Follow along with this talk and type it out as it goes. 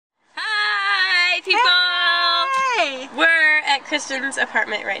We're at Kristen's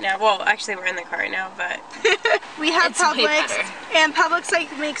apartment right now. Well, actually, we're in the car right now, but we have Publix, and Publix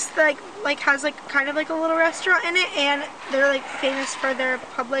makes has kind of like a little restaurant in it, and they're like famous for their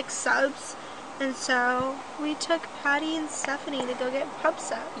Publix subs. And so we took Patty and Stephanie to go get pub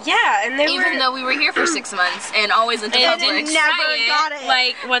subs. Yeah, and even though we were here for 6 months and always went to Publix, never got it.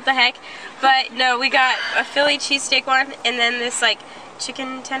 Like, what the heck? But no, we got a Philly cheesesteak one, and then this like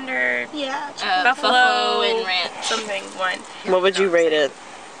chicken tender, buffalo and ranch something one. What would you rate it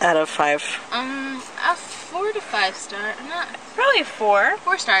out of 5? A 4 to 5 star. Probably 4.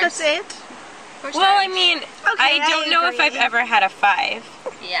 4 stars. That's it. 4 stars. Well, I mean, I don't know if I've ever had a 5.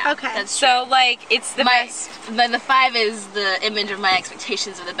 Yeah. Okay. That's so like it's the best. The 5 is the image of my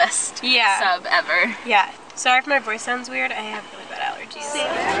expectations of the best sub ever. Yeah. Sorry if my voice sounds weird. I have really bad allergies.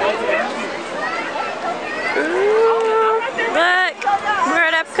 Ooh, look, we're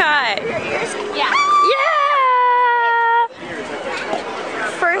at Epcot. Yeah.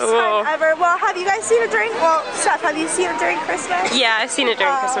 First time ever. Well, have you guys seen it during? Well, Steph, have you seen it during Christmas? Yeah, I've seen it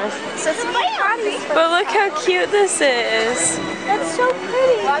during Christmas. So it's but look how cute this is. That's so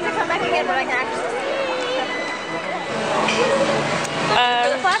pretty. Well, I have to come back again when I can actually see.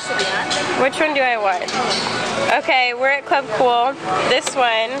 The flash will be on. Which one do I want? Okay, we're at Club Cool. This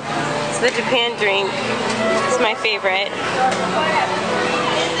one is the Japan drink. It's my favorite.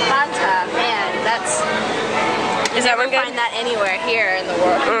 Fanta, man, that's... Is that one good? Find that anywhere here in the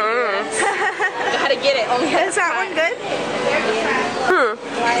world. Gotta get it. Only is that one good?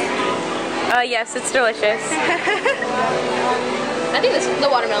 Yes, it's delicious. I think the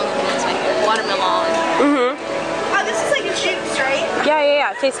watermelon one is my favorite. Watermelon. Oh, this is like a juice, right?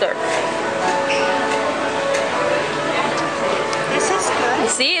 Yeah. Taste it. This is good.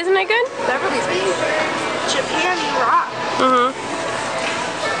 See, isn't it good? Beverly's base. Japan rock.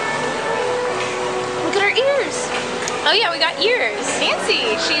 Look at her ears. Oh yeah, we got ears.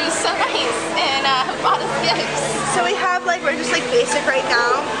 Nancy, she was so nice and bought us gifts. So we have we're just basic right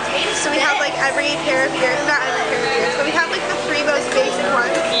now. So we have every pair of ears, not every pair of ears, but we have the 3 most basic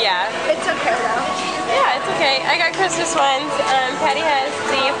ones. Yeah. It's okay though. Yeah, it's okay. I got Christmas ones. Patty has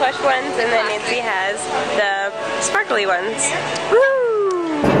the plush ones, and then Nancy has the sparkly ones.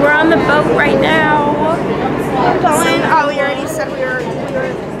 Woo! We're on the boat right now. Going. Oh, we already said we were.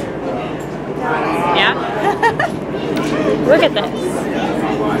 Yeah. Look at this.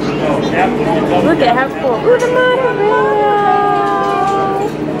 Look at how cool. Ooh, the monorail.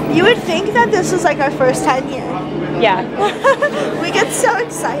 You would think that this was our first time here. Yeah. We get so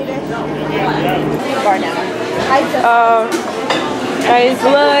excited. Oh, guys,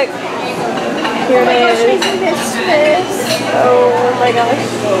 look. Here it is. Oh my gosh.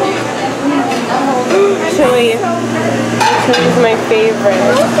 Chili. Chili is my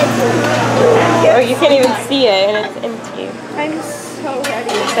favorite. Oh, you can't even see it, and it's empty. I'm so ready.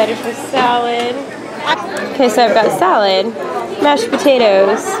 I'm excited for salad. Okay, so I've got salad, mashed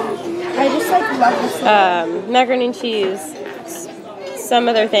potatoes, I just love this. macaroni and cheese, some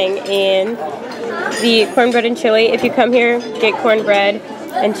other thing, and the cornbread and chili. If you come here, get cornbread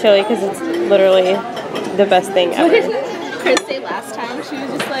and chili because it's literally the best thing ever. What did Chris say last time? She was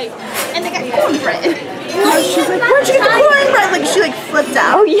just like, and they got cornbread. She's like, where'd you get the cornbread? She flipped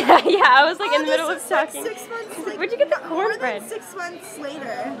out. Oh yeah. I was in the middle of talking. 6 months. Where'd you get the cornbread? 6 months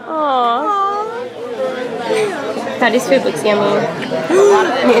later. Aww. Patty's food looks yummy.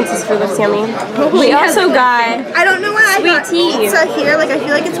 Nancy's food looks yummy. We also got I don't know why I got tea. pizza here. I feel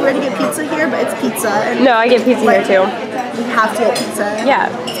like it's weird to get pizza here, but it's pizza. And no, I get pizza here too. We have to get pizza. Yeah.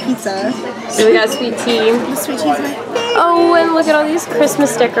 It's pizza. So we got sweet tea. The sweet cheese is my favorite. Oh, and look at all these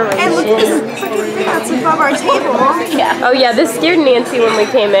Christmas decorations. And look at this thing that's above our table. Yeah. Oh yeah, this scared Nancy when we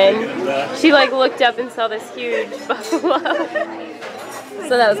came in. She looked up and saw this huge buffalo.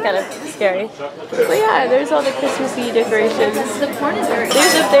 So that was kind of scary. But yeah, there's all the Christmassy decorations. The corn is very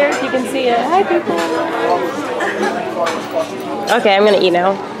There's up there if you can see it. Hi people. Okay, I'm gonna eat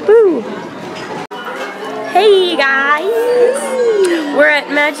now. Woo! Hey guys! We're at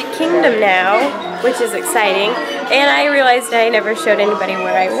Magic Kingdom now, which is exciting. And I realized I never showed anybody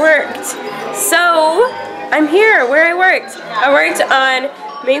where I worked. So, I'm here where I worked. I worked on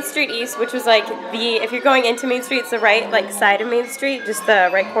Main Street East, which was if you're going into Main Street, it's the right side of Main Street, just the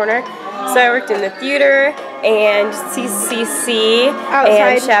right corner. So I worked in the theater and CCC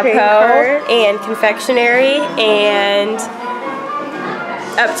and Chapeau and confectionery and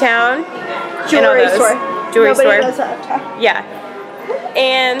Uptown. Jewelry store. Jewelry store. Nobody does that Uptown. Yeah.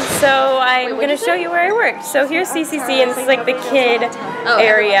 And so I'm going to show you where I worked. So here's CCC, and this is the kid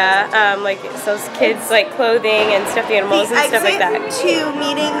area, like sells kids like clothing and stuffed animals and stuff like that. To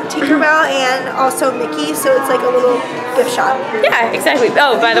meeting Tinkerbell and also Mickey, so it's like a little gift shop. Yeah, exactly.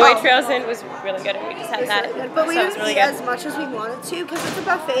 Oh, by the way, Trails Inn was really good, and we just had that. Really good. But we didn't really eat as much as we wanted to because it's a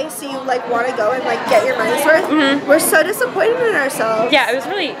buffet, so you like want to go and like get your money's worth. We're so disappointed in ourselves. Yeah, it was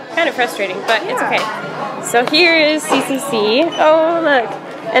really kind of frustrating, but it's okay. So here is CCC. Oh, look.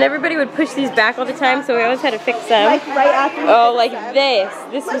 And everybody would push these back all the time, so we always had to fix them. Like right after. Oh, like this.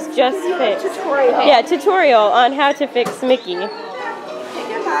 This was just fixed. Tutorial. Yeah, tutorial on how to fix Mickey. Take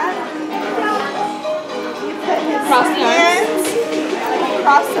your hat. You put his hands,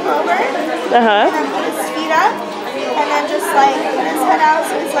 cross them over, and then put his feet up, and then just like put his head out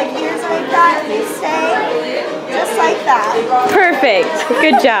so his like ears like that, and they stay just like that. Perfect.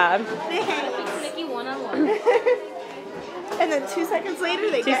 Good job. Mickey one-on-one. And then 2 seconds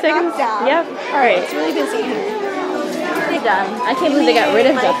later, they 2 get seconds? knocked down. Yep. All right. It's really busy here. They're done. I can't believe they got rid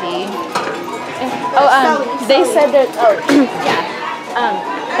of Duffy. Oh, they said that. Oh,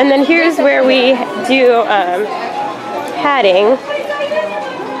 yeah. And then here's where we do hatting.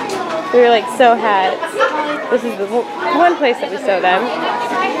 We were like sew hats. This is the one place that we sew them.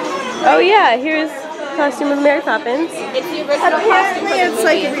 Oh yeah, here's costume of Mary Poppins. It's the original costume. Apparently, it's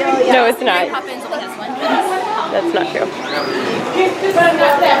like real. Yeah. No, it's not. Mary Poppins only has one piece. That's not true.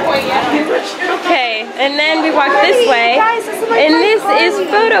 Okay, and then we walk this way, and this is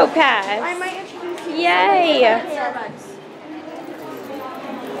Photo Pass. I might introduce you. Yay!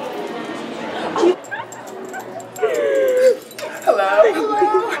 Hello.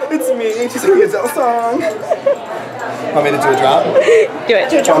 It's me. She's like, it's our song. Want me to do a drop? Do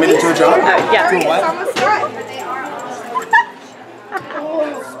it. Want me to do a drop? Yeah. Do what? It's almost done.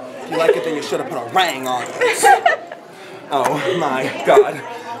 If you like it, then you should have put a ring on it. Oh my god.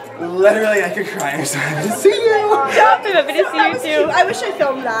 Literally, I could cry. I'm so happy to see you. I'm happy to see you too. I wish I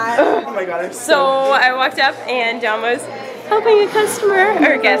filmed that. Oh my god, I'm So I walked up, and Dom was helping a customer,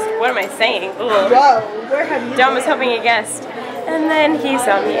 or guest. What am I saying? Ugh. Whoa, where have you Dom was helping a guest, and then he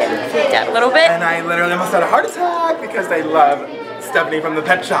saw me and freaked out a little bit. And I literally almost had a heart attack because I love Stephanie from the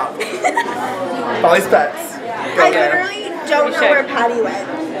pet shop. Polly's Pets. Go I there. literally don't know where Patty went.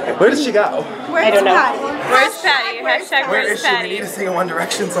 Where did she go? Where's I don't know. Patty? Where's Patty? Hashtag Where where's is she? We Patty? need to sing a One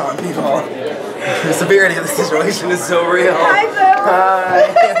Direction song, people. The severity of the situation is so real. Hi, Boo.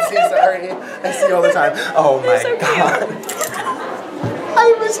 Hi, Nancy, sorry. I see you all the time. Oh my so god.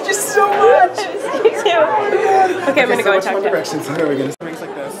 I missed you so much. Me too. Okay, I'm gonna go and talk One to him. Direction, so here we're gonna rings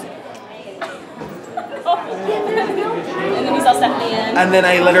like this. And then we saw Stephanie in. And then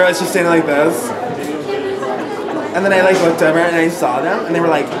I literally was just standing like this. And then I like looked over and I saw them and they were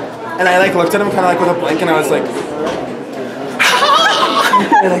like, and I like looked at them kind of like with a blink and I was like,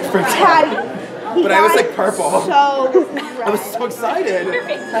 I like freaked out. But I was like purple. I was so excited. We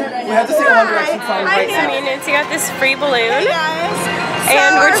had to sing a One Direction song right So me now. and Nancy got this free balloon, Hey guys.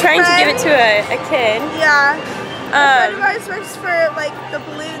 and So we're our trying to give it friend- to a kid. Yeah. A friend of ours works for like the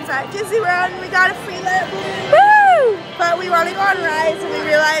balloons at Disney World, and we got a free lit balloon. Woo! But we want to go on rides, and we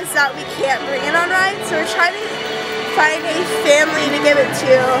realized that we can't bring it on rides, so we're trying to find a family to give it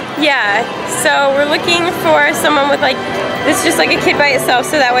to. Yeah, so we're looking for someone with like, this is just like a kid by itself,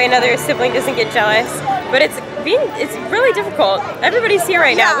 so that way another sibling doesn't get jealous. But it's really difficult. Everybody's here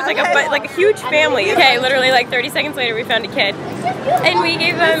right now with like a huge family. Okay, literally like 30 seconds later we found a kid, and we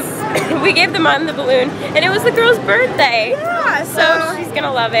gave them on the balloon, and it was the girl's birthday. Yeah, So she's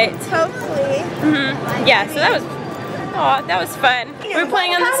gonna love it. hopefully. Yeah, so that was fun. We're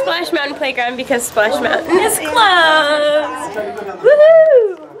playing on the Splash Mountain playground because Splash Mountain is closed.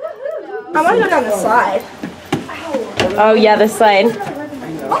 Woohoo! I want to go down the slide. Oh yeah, the slide.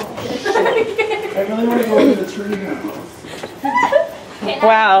 I really want to go into the tree house.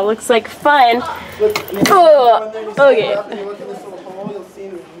 Wow, looks like fun. Oh, okay.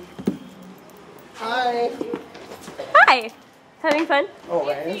 Hi. Hi. Having fun?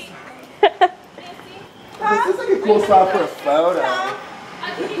 Always. This is like a cool spot for a photo.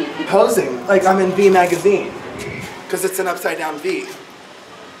 Posing, like I'm in V magazine. Because it's an upside down V.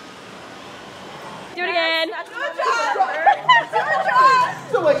 Do it again. Good job.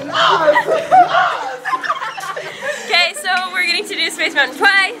 Okay, so we're getting to do Space Mountain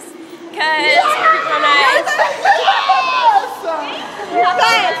twice because people and I.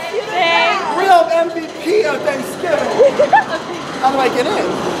 Real MVP of Thanksgiving. How do I get in?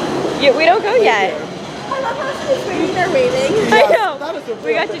 Yeah, we don't go yet. I love how she's waiting. They're waiting. I know.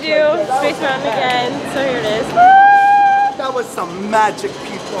 We got to do Space Mountain again, so here it is. That was some magic,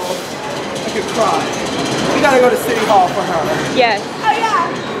 people. I could cry. We gotta go to City Hall for her. Yes. Oh yeah.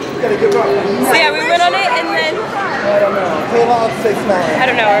 So yeah, we went on it and then I don't know. I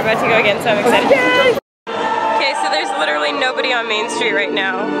don't know, we're about to go again, so I'm excited. Yay! Okay, so there's literally nobody on Main Street right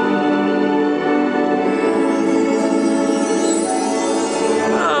now.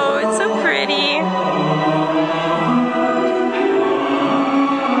 Oh, it's so pretty.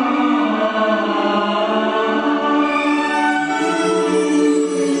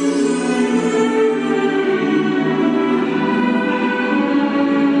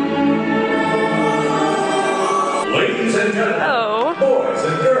 Ladies and gentlemen, boys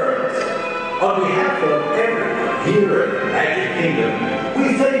and girls, on behalf of everyone here at Magic Kingdom,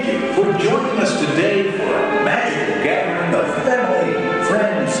 we thank you for joining us today for a magical gathering of family,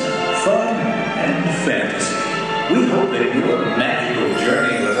 friends, fun, and fantasy. We hope that your magical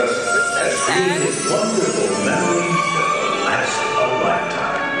journey with us has created wonderful memories that will last a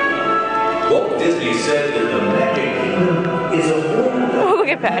lifetime. Walt Disney said that the Magic Kingdom is a world of Look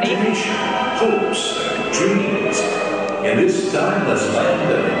at Patty. imagination, hopes, and dreams. In this timeless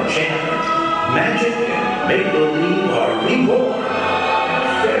land of enchantment, magic and make-believe are reborn,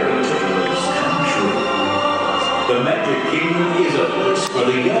 and fairy tales come true. The Magic Kingdom is a place for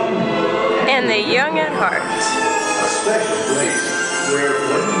the young And the young at heart. a special place where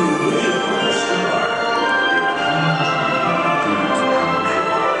when you wish upon a star,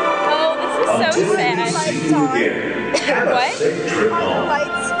 Oh, this is so until sad. we see you again, have a What? safe trip home.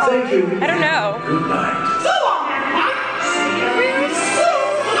 Lights Thank you. I don't know. Good night.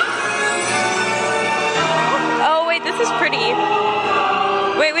 Oh wait, this is pretty.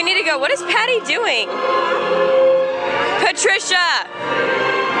 Wait, we need to go. What is Patty doing? Patricia!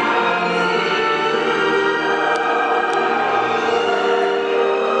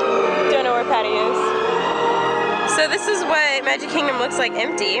 Don't know where Patty is. So this is what Magic Kingdom looks like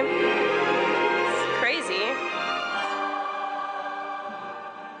empty.